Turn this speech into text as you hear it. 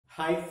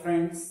Hi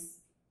friends,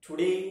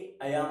 today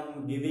I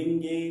am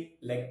giving a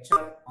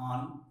lecture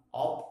on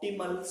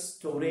optimal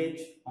storage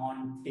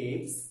on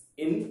tapes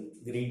in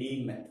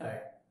greedy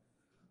method.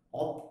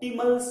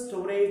 Optimal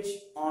storage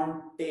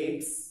on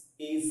tapes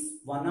is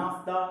one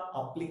of the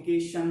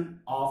application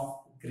of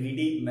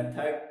greedy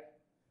method.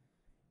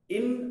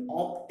 In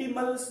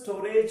optimal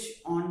storage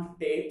on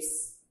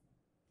tapes,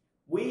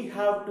 we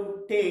have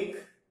to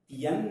take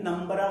n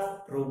number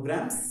of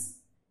programs.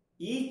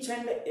 Each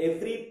and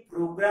every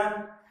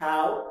program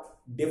have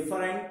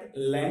different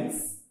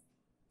lengths.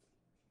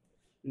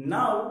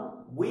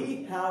 Now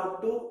we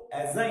have to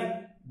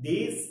assign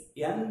these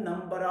n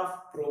number of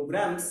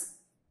programs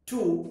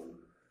to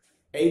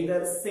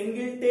either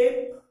single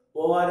tape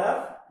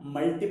or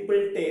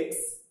multiple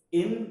tapes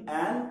in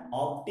an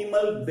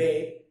optimal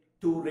way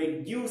to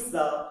reduce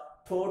the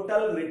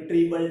total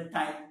retrieval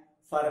time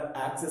for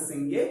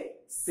accessing a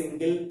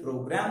single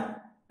program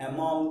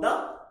among the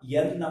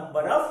n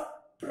number of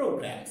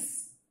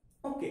programs.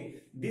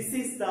 Okay, this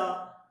is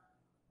the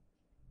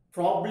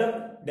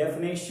problem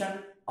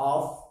definition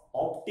of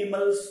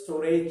optimal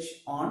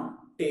storage on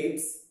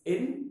tapes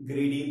in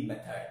greedy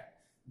method.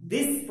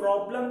 This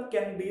problem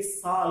can be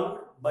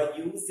solved by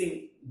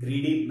using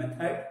greedy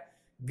method.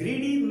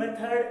 Greedy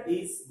method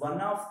is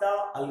one of the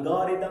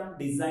algorithm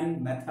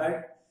design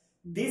method.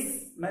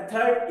 This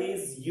method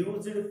is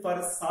used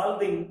for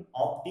solving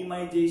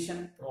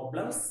optimization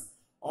problems.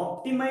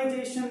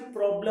 Optimization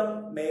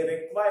problem may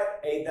require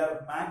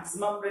either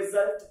maximum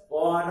result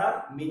or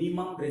a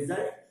minimum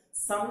result.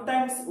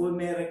 Sometimes we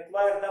may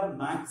require the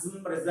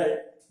maximum result.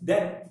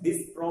 Then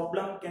this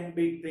problem can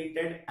be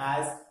treated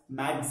as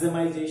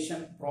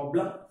maximization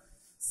problem.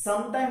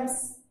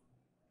 Sometimes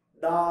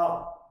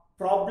the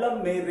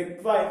problem may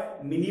require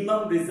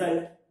minimum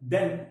result.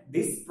 Then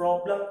this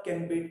problem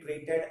can be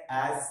treated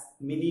as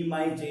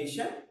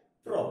minimization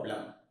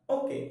problem.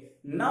 Okay,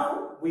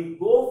 now we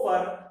go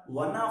for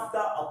one of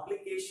the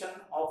application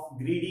of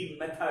greedy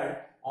method,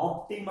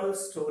 optimal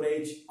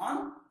storage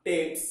on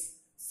tapes.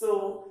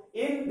 So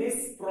in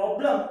this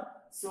problem,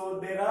 so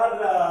there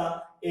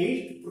are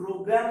 8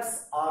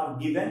 programs are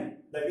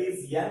given, that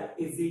is n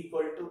is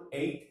equal to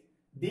 8.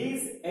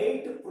 These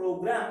 8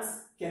 programs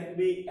can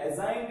be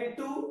assigned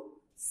to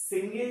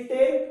single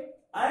tape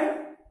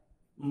and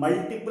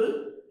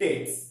multiple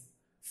tapes.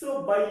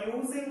 So by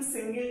using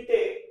single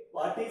tape,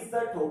 what is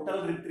the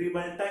total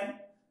retrieval time?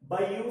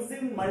 By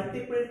using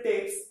multiple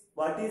tapes,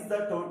 what is the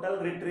total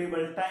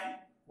retrieval time?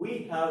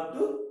 We have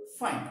to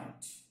find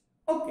out.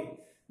 Okay,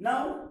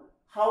 now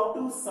how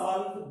to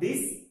solve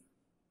this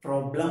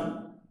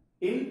problem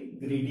in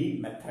greedy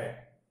method?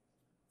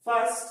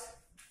 First,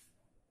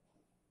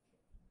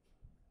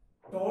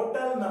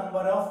 total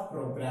number of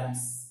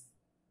programs.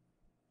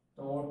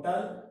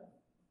 Total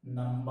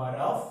number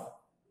of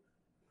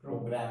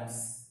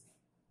programs.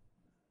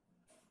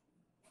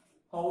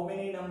 How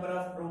many number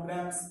of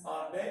programs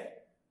are there?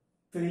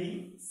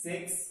 3,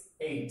 6,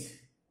 8.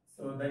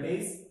 So that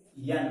is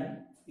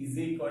n is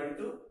equal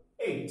to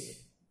 8.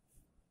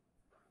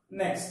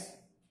 Next,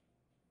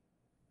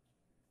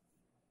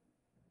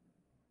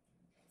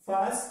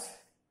 first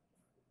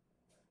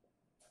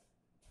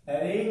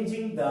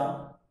arranging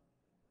the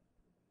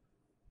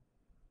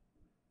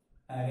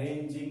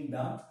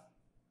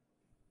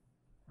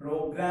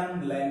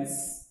program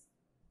lengths.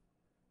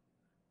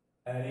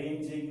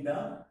 Arranging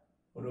the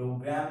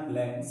program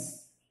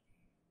lengths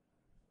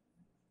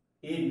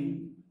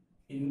in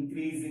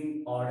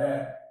increasing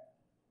order.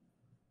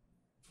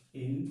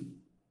 In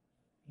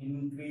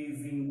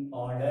increasing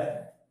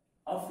order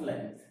of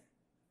length.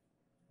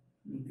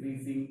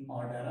 Increasing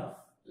order of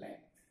length.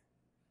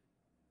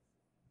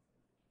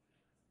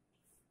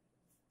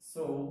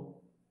 So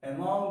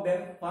among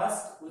them,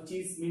 first, which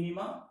is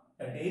minimum,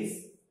 that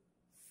is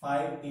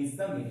 5 is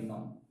the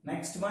minimum.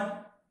 Next one,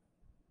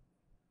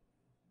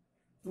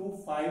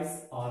 2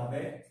 5s are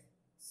there.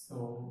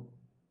 So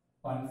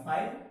 1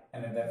 5,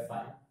 another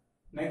 5.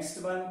 Next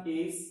one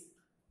is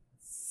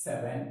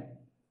 7.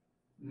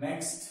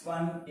 Next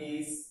one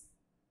is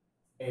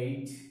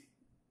 8.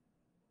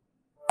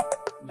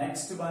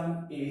 Next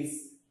one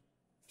is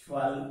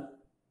 12.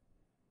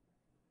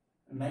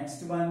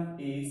 Next one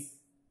is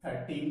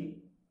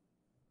 13.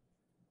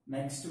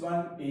 Next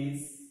one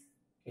is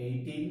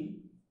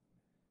 18.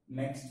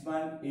 Next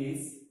one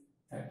is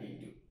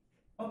 32.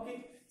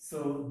 Okay.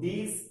 So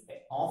these,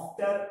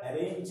 after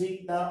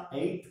arranging the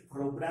 8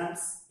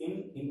 programs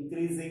in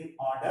increasing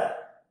order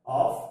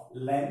of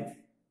length,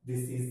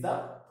 this is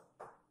the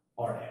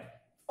order.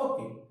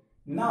 Okay.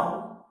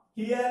 Now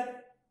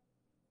here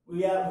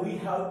we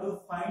have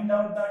to find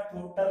out the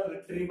total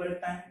retrieval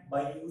time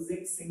by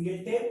using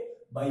single tape,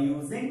 by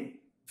using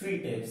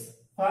 3 tapes.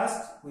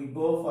 First we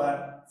go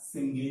for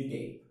single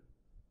tape.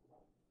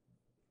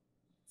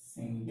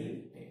 Single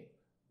tape.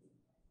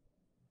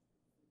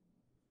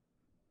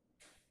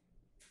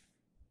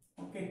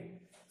 Okay,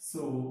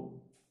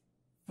 so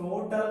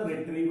total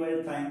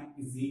retrieval time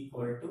is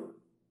equal to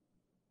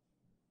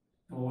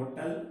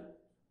total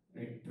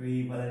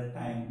retrieval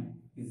time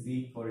is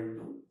equal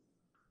to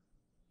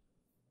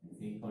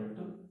equal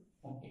to,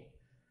 okay.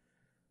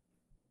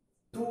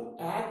 To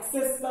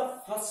access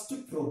the first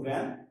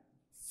program,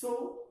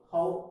 so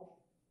how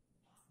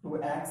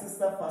to access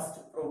the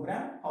first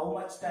program, how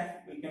much time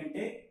we can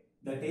take?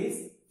 That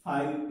is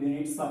 5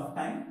 units of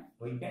time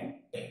we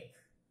can take.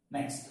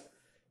 Next,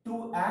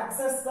 to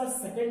access the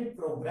second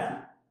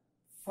program,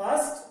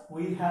 first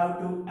we have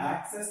to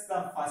access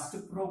the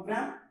first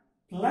program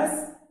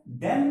plus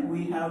then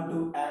we have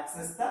to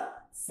access the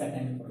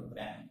second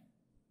program.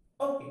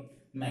 Okay,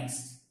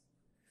 next,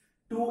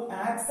 to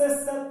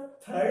access the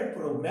third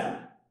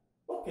program,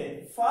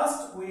 okay,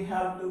 first we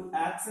have to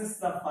access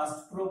the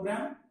first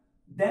program,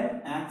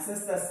 then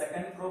access the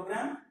second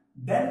program,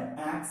 then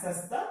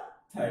access the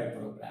third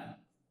program.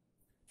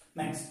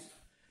 Next,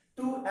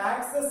 to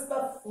access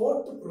the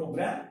fourth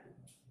program,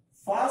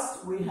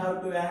 first we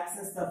have to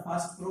access the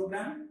first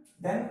program,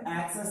 then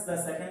access the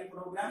second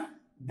program,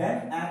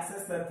 then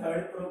access the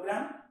third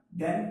program,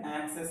 then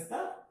access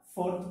the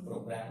fourth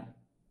program.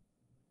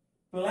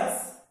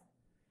 Plus,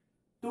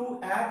 to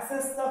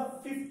access the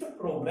fifth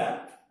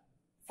program,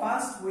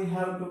 first we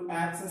have to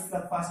access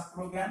the first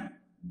program,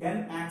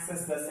 then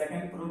access the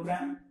second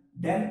program,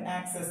 then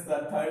access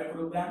the third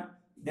program,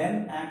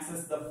 then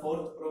access the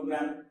fourth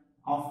program,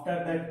 after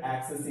that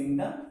accessing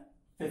the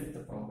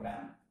fifth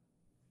program.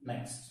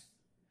 Next,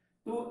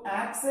 to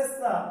access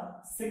the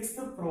sixth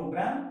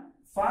program,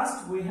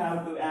 first we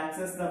have to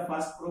access the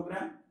first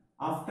program,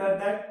 after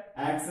that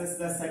access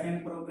the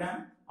second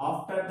program,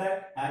 after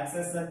that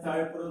access the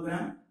third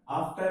program,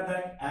 after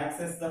that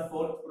access the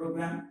fourth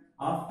program,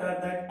 after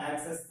that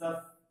access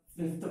the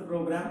fifth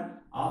program,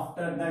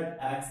 after that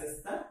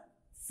access the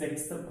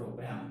sixth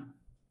program.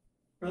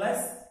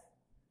 Plus,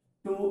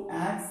 to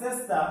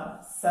access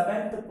the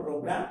seventh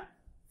program,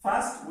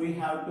 first we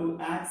have to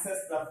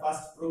access the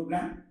first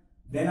program,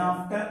 then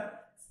after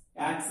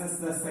access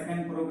the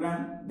second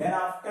program, then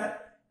after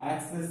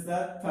access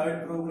the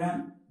third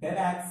program, then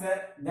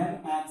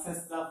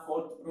access the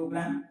fourth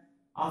program,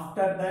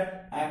 after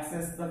that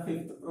access the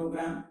fifth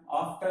program,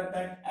 after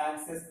that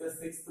access the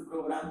sixth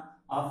program,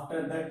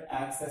 after that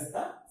access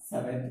the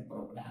seventh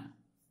program.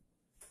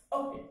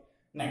 Okay,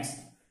 next,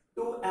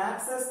 to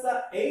access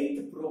the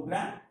eighth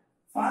program,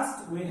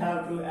 first we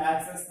have to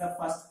access the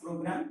first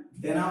program,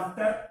 then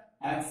after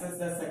access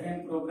the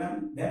second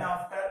program, then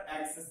after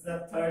access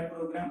the third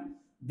program,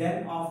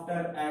 then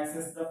after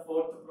access the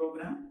fourth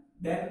program,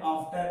 then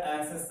after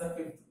access the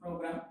fifth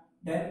program,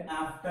 then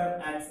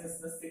after access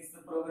the sixth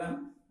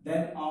program,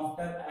 then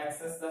after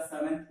access the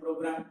seventh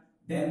program,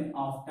 then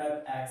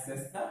after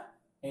access the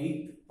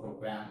eighth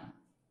program.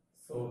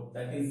 So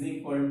that is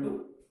equal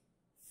to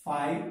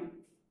 5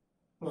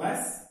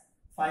 plus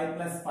 5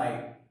 plus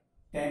 5,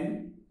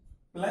 10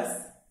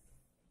 plus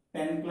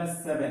 10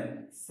 plus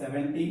 7,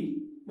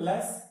 17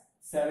 plus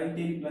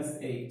 17 plus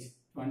 8,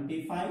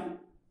 25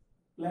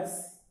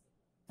 plus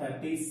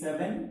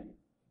 37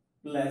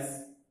 plus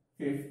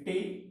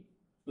 50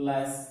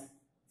 plus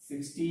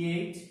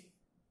 68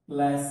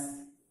 plus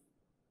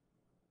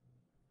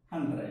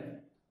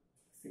 100.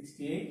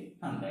 68,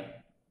 100.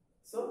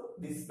 So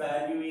this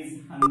value is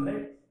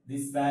 100,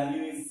 this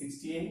value is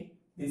 68,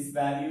 this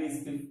value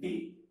is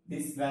 50,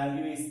 this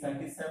value is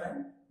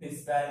 37,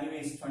 this value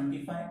is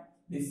 25,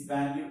 this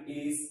value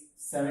is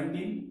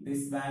 17,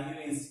 this value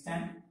is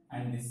 10,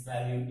 and this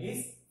value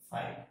is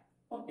 5.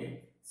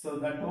 Okay, so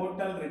the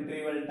total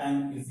retrieval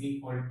time is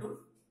equal to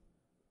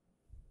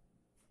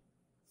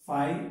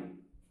 5,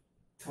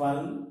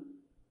 12,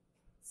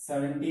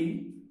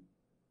 17,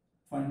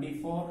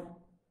 24,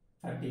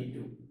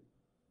 32.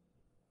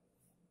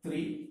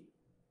 3,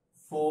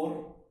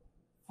 4,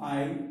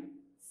 5,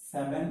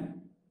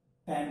 7,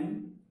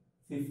 10,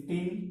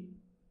 15,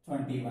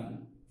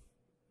 21.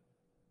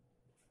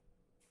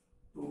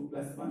 2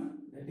 plus 1,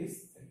 that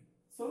is 3.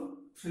 So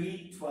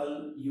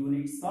 312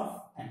 units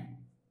of time.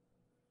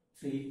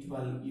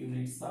 312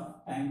 units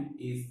of time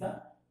is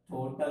the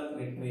total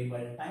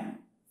retrieval time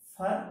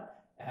for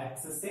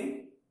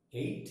accessing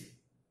 8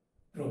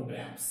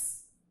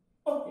 programs.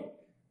 Okay,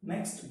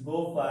 next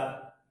go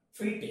for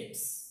 3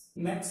 tapes.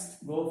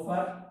 Next go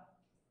for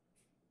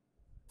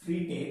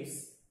 3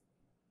 tapes.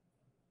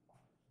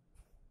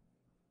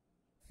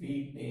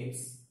 3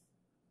 tapes.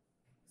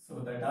 So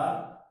that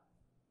are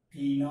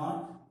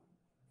T0,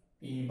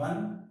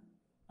 T1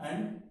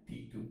 and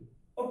T2.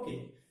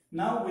 Okay,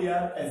 now we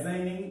are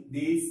assigning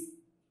these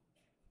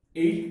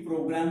 8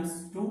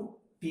 programs to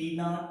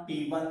T0,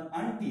 T1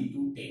 and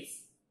T2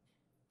 tapes.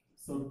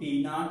 So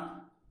T0,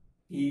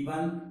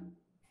 T1,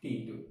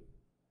 T2.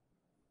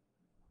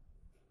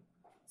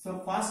 So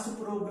first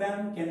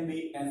program can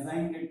be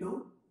assigned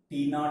to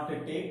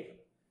T0 tape.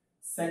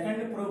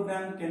 Second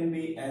program can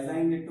be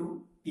assigned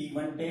to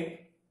T1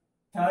 tape.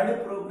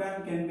 Third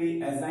program can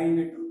be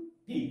assigned to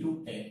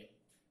T2 tape.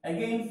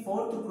 Again,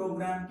 fourth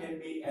program can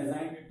be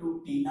assigned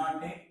to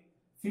T0 tape.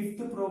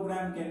 Fifth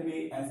program can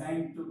be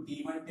assigned to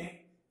T1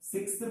 tape.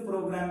 Sixth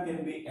program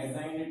can be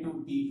assigned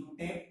to T2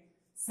 tape.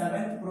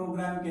 Seventh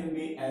program can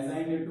be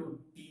assigned to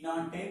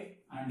T0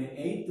 tape. And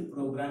eighth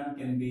program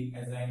can be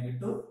assigned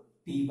to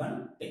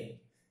T1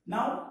 tape.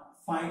 Now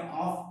find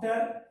after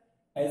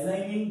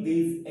assigning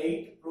these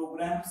 8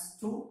 programs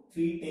to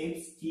 3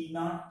 tapes T0,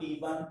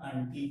 T1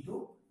 and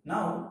T2.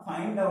 Now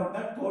find out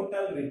the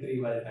total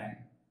retrieval time.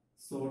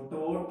 So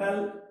total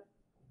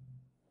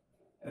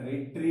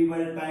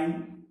retrieval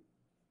time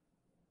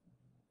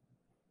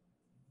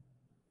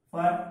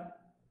for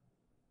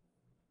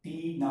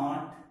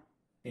T0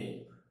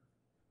 tape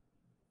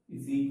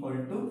is equal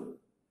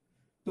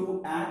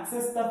to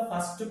access the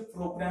first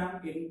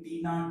program in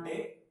T0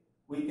 tape,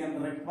 we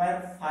can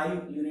require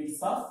 5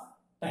 units of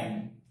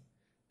time.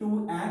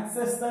 To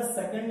access the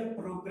second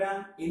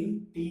program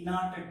in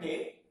T0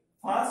 tape,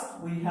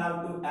 first we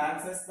have to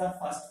access the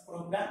first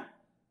program,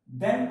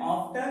 then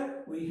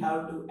after we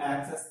have to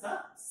access the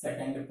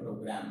second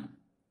program.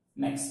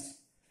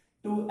 Next,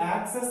 to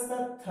access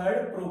the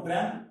third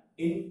program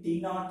in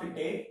T0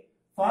 tape,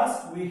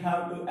 first we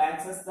have to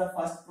access the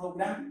first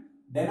program,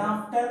 then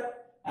after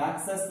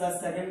access the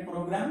second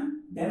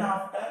program, then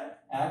after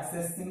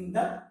accessing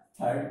the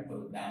third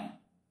program.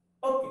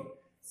 Okay,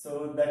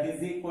 so that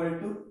is equal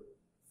to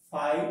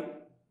 5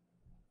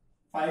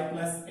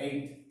 plus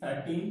 8,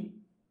 13,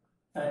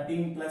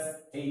 13 plus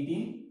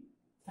 18,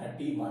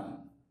 31.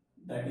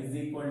 That is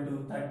equal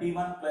to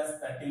 31 plus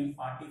 13,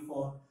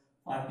 44,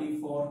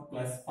 44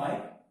 plus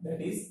 5,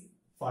 that is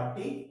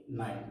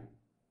 49.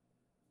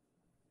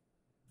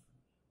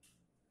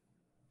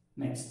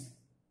 Next,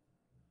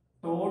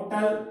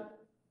 total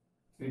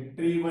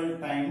retrieval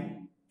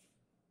time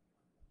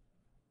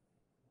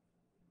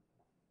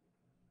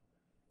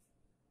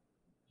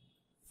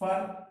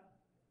for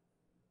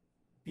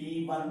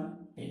T1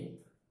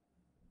 tape.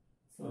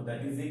 So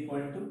that is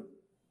equal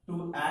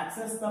to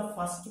access the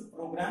first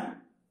program,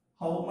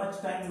 how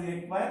much time we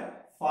require?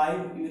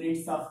 5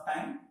 units of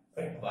time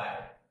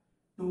required.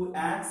 To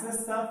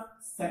access the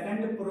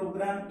second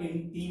program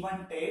in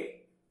T1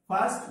 tape,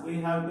 first we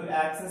have to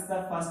access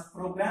the first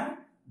program,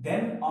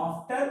 then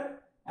after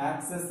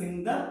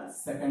accessing the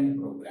second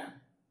program.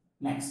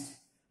 Next,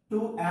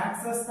 to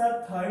access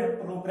the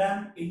third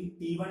program in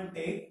T1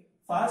 tape,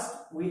 first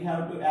we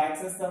have to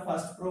access the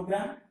first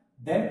program,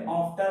 then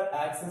after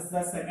access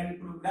the second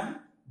program,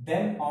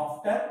 then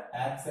after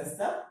access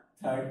the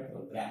third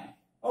program.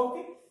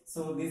 Okay,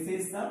 so this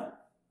is the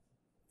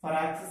for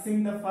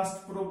accessing the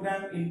first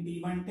program in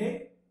T1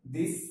 tape,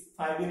 this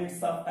 5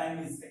 units of time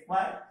is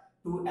required.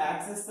 To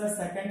access the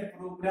second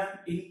program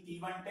in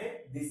T1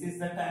 tape, this is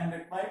the time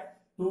required.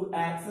 To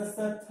access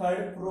the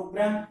third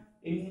program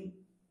in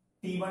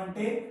T1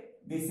 tape,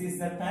 this is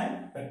the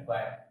time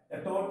required. The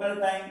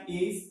total time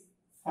is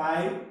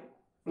 5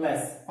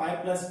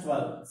 plus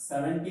 12,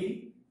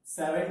 17,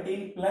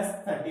 17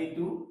 plus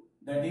 32,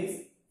 that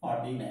is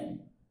 49.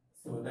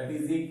 So that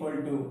is equal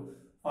to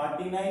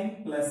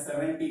 49 plus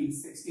 17,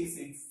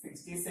 66,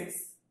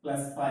 66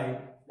 plus 5,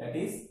 that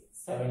is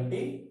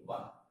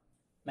 71.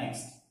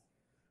 Next,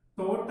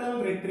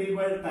 total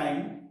retrieval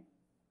time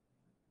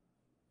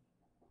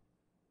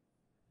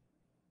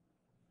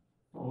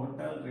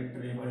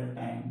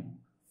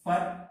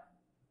for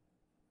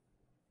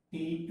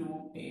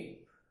T2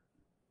 tape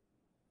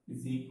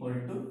is equal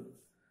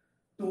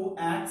to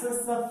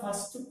access the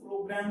first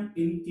program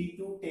in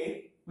T2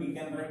 tape, we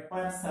can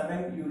require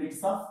 7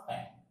 units of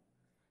time.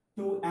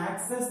 To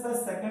access the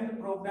second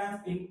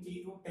program in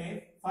T2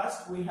 tape,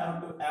 first we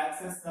have to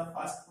access the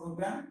first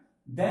program,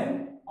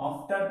 then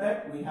after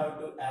that we have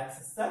to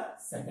access the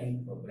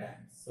second program.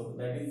 So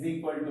that is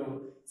equal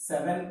to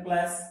 7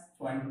 plus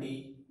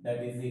 20,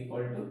 that is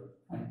equal to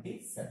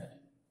 27.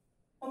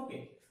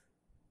 Okay.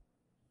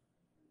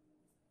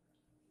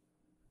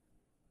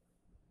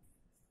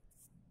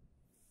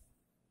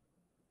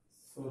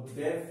 So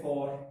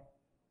therefore,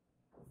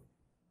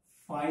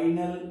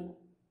 final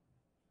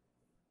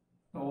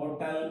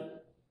total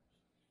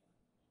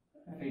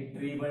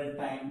retrieval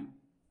time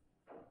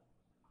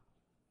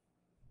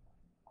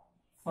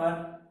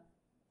for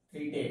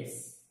 3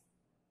 tapes.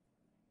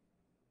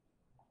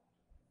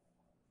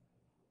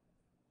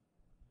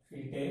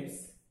 3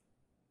 tapes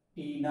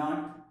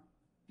T0,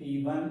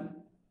 T1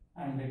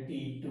 and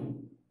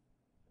T2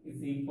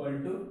 is equal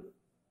to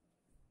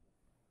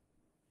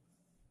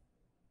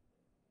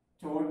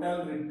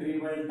total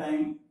retrieval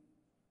time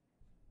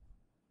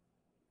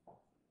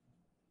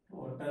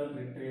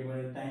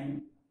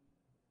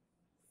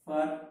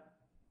for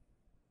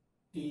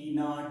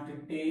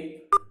T0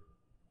 tape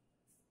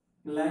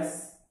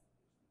plus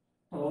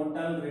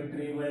total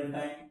retrieval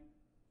time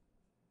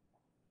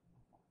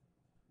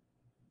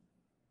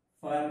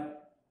for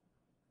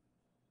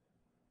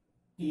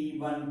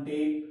T1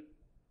 tape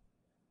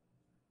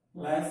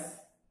plus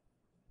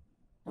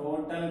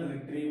total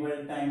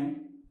retrieval time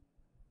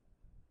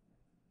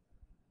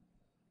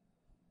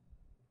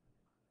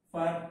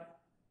for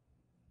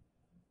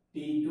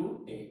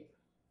T2 tape.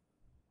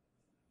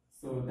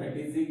 So that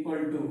is equal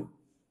to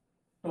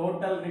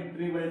total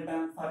retrieval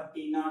time for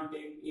T0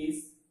 tape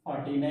is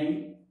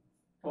 49,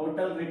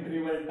 total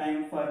retrieval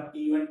time for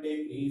T1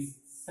 tape is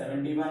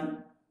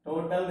 71,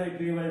 total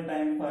retrieval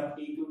time for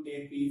T2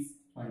 tape is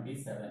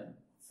 27.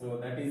 So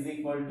that is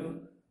equal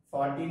to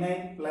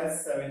 49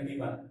 plus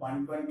 71,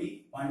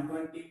 120,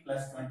 120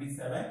 plus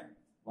 27,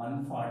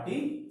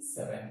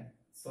 147.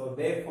 So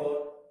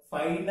therefore,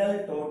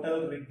 final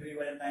total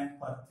retrieval time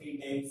for 3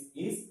 tapes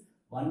is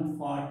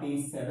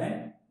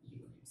 147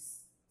 units.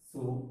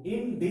 So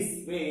in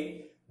this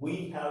way,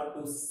 we have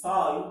to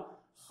solve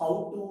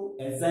how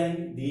to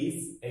assign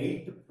these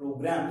 8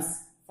 programs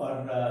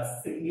for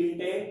single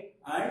tape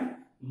and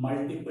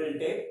multiple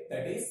tape,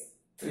 that is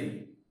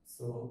 3.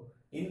 So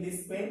in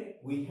this way,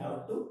 we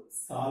have to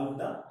solve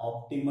the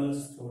optimal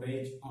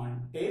storage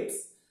on tapes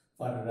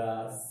for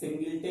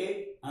single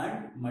tape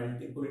and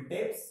multiple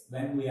tapes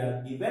when we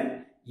are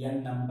given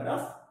n number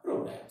of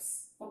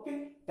programs.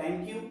 Okay,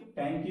 thank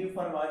you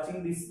for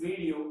watching this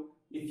video.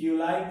 If you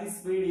like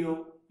this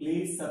video,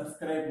 please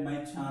subscribe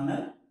my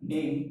channel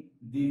named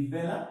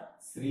DIVVELA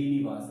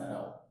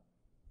SRINIVASA.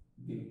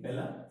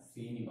 DIVVELA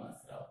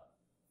SRINIVASA.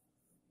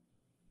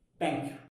 Thank you.